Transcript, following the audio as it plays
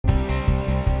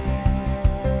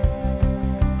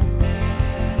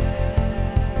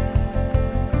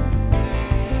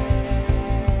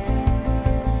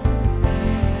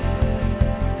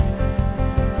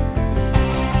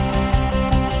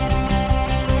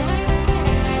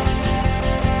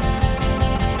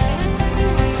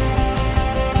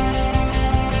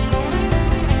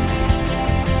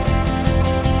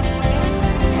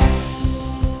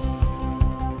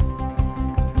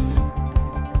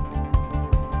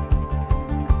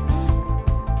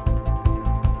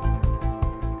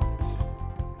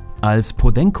Als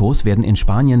Podencos werden in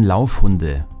Spanien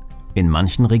Laufhunde, in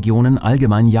manchen Regionen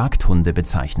allgemein Jagdhunde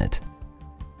bezeichnet.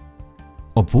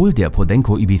 Obwohl der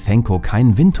Podenco Ibicenco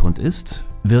kein Windhund ist,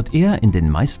 wird er in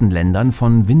den meisten Ländern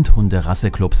von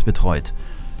Windhunde-Rasseclubs betreut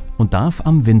und darf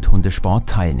am Windhundesport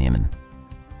teilnehmen.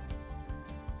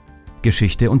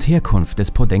 Geschichte und Herkunft des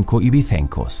Podenco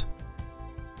Ibicencos.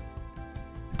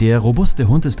 Der robuste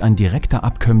Hund ist ein direkter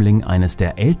Abkömmling eines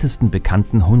der ältesten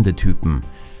bekannten Hundetypen,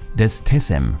 des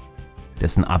Tessem,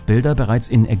 dessen Abbilder bereits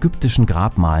in ägyptischen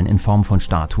Grabmalen in Form von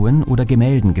Statuen oder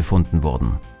Gemälden gefunden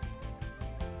wurden.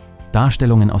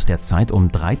 Darstellungen aus der Zeit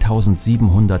um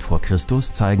 3700 v. Chr.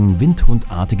 Zeigen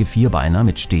windhundartige Vierbeiner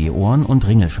mit Stehohren und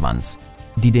Ringelschwanz,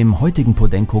 die dem heutigen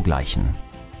Podenco gleichen.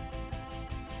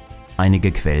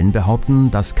 Einige Quellen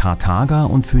behaupten, dass Karthager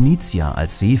und Phönizier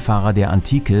als Seefahrer der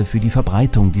Antike für die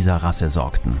Verbreitung dieser Rasse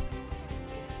sorgten.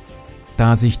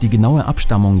 Da sich die genaue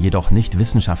Abstammung jedoch nicht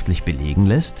wissenschaftlich belegen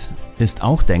lässt, ist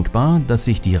auch denkbar, dass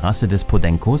sich die Rasse des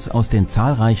Podencos aus den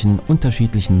zahlreichen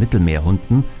unterschiedlichen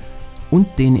Mittelmeerhunden und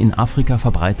den in Afrika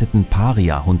verbreiteten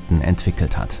Paria-Hunden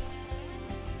entwickelt hat.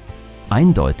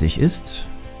 Eindeutig ist,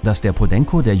 dass der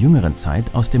Podenco der jüngeren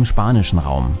Zeit aus dem spanischen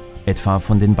Raum, etwa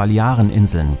von den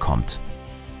Baleareninseln, kommt.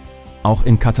 Auch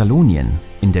in Katalonien,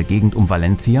 in der Gegend um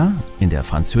Valencia, in der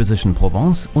französischen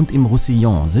Provence und im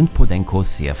Roussillon sind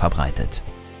Podencos sehr verbreitet.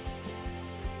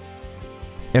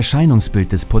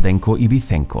 Erscheinungsbild des Podenco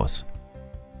Ibicencos.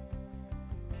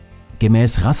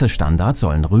 Gemäß Rassestandard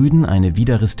sollen Rüden eine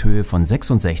Widerristhöhe von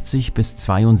 66 bis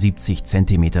 72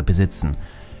 cm besitzen,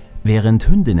 während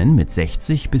Hündinnen mit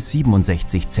 60 bis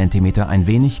 67 cm ein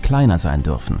wenig kleiner sein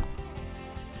dürfen.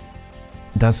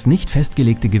 Das nicht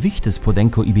festgelegte Gewicht des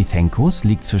Podenco Ibicencos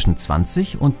liegt zwischen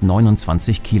 20 und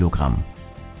 29 Kilogramm.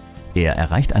 Er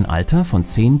erreicht ein Alter von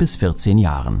 10 bis 14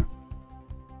 Jahren.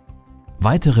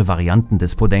 Weitere Varianten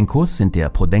des Podencos sind der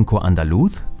Podenco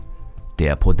Andaluz,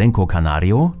 der Podenco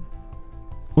Canario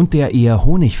und der eher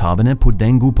honigfarbene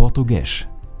Podenco Português,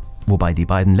 wobei die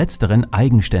beiden letzteren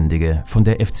eigenständige, von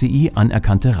der FCI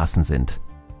anerkannte Rassen sind.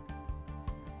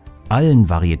 Allen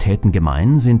Varietäten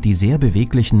gemein sind die sehr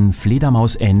beweglichen,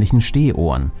 fledermausähnlichen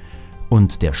Stehohren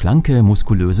und der schlanke,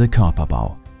 muskulöse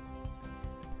Körperbau.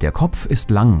 Der Kopf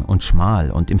ist lang und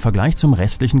schmal und im Vergleich zum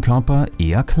restlichen Körper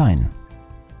eher klein.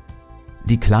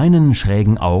 Die kleinen,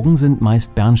 schrägen Augen sind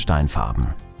meist bernsteinfarben.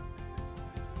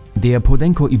 Der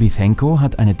Podenco Ibicenco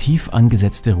hat eine tief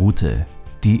angesetzte Rute,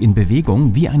 die in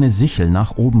Bewegung wie eine Sichel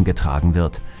nach oben getragen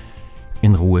wird,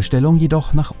 in Ruhestellung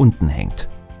jedoch nach unten hängt.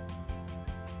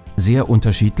 Sehr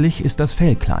unterschiedlich ist das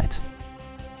Fellkleid.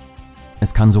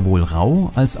 Es kann sowohl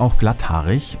rau als auch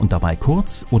glatthaarig und dabei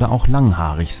kurz oder auch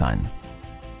langhaarig sein.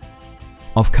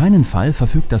 Auf keinen Fall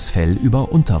verfügt das Fell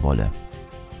über Unterwolle.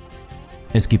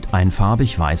 Es gibt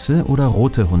einfarbig weiße oder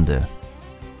rote Hunde.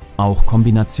 Auch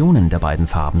Kombinationen der beiden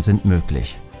Farben sind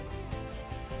möglich.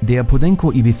 Der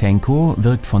Podenco Ibicenco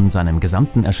wirkt von seinem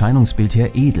gesamten Erscheinungsbild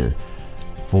her edel,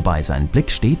 wobei sein Blick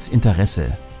stets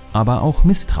Interesse, aber auch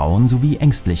Misstrauen sowie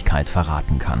Ängstlichkeit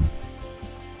verraten kann.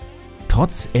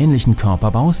 Trotz ähnlichen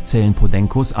Körperbaus zählen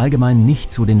Podencos allgemein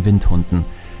nicht zu den Windhunden,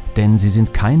 denn sie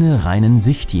sind keine reinen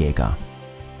Sichtjäger.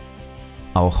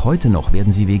 Auch heute noch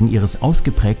werden sie wegen ihres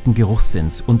ausgeprägten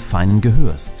Geruchssinns und feinen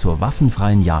Gehörs zur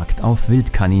waffenfreien Jagd auf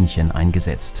Wildkaninchen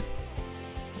eingesetzt.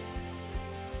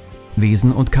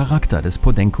 Wesen und Charakter des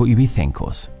Podenco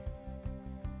Ibicencos.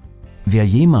 Wer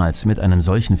jemals mit einem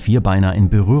solchen Vierbeiner in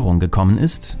Berührung gekommen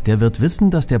ist, der wird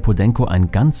wissen, dass der Podenco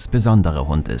ein ganz besonderer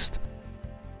Hund ist.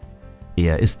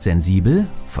 Er ist sensibel,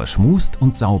 verschmust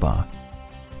und sauber.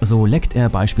 So leckt er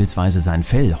beispielsweise sein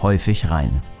Fell häufig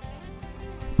rein.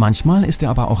 Manchmal ist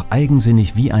er aber auch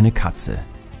eigensinnig wie eine Katze.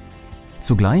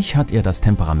 Zugleich hat er das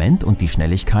Temperament und die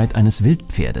Schnelligkeit eines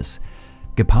Wildpferdes,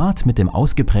 gepaart mit dem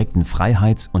ausgeprägten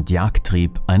Freiheits- und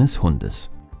Jagdtrieb eines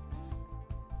Hundes.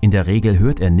 In der Regel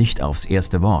hört er nicht aufs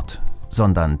erste Wort,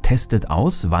 sondern testet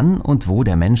aus, wann und wo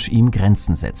der Mensch ihm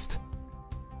Grenzen setzt.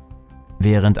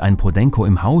 Während ein Podenco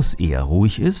im Haus eher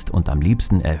ruhig ist und am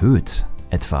liebsten erhöht,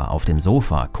 etwa auf dem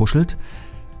Sofa kuschelt,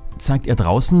 zeigt er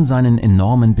draußen seinen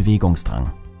enormen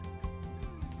Bewegungsdrang.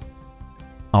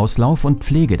 Auslauf und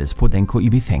Pflege des Podenco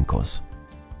Ibicencos.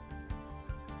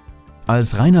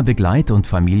 Als reiner Begleit- und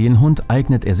Familienhund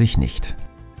eignet er sich nicht.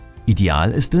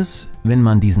 Ideal ist es, wenn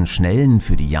man diesen schnellen,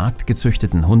 für die Jagd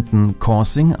gezüchteten Hunden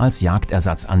Coursing als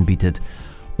Jagdersatz anbietet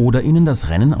oder ihnen das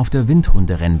Rennen auf der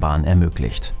Windhunderennbahn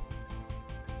ermöglicht.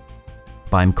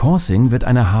 Beim Coursing wird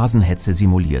eine Hasenhetze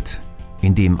simuliert,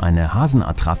 indem eine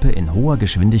Hasenattrappe in hoher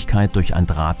Geschwindigkeit durch ein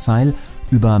Drahtseil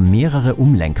über mehrere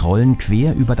Umlenkrollen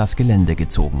quer über das Gelände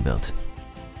gezogen wird.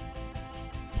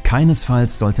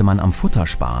 Keinesfalls sollte man am Futter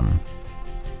sparen.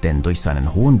 Denn durch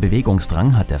seinen hohen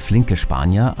Bewegungsdrang hat der flinke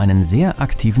Spanier einen sehr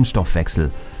aktiven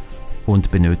Stoffwechsel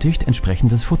und benötigt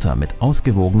entsprechendes Futter mit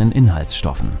ausgewogenen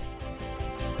Inhaltsstoffen.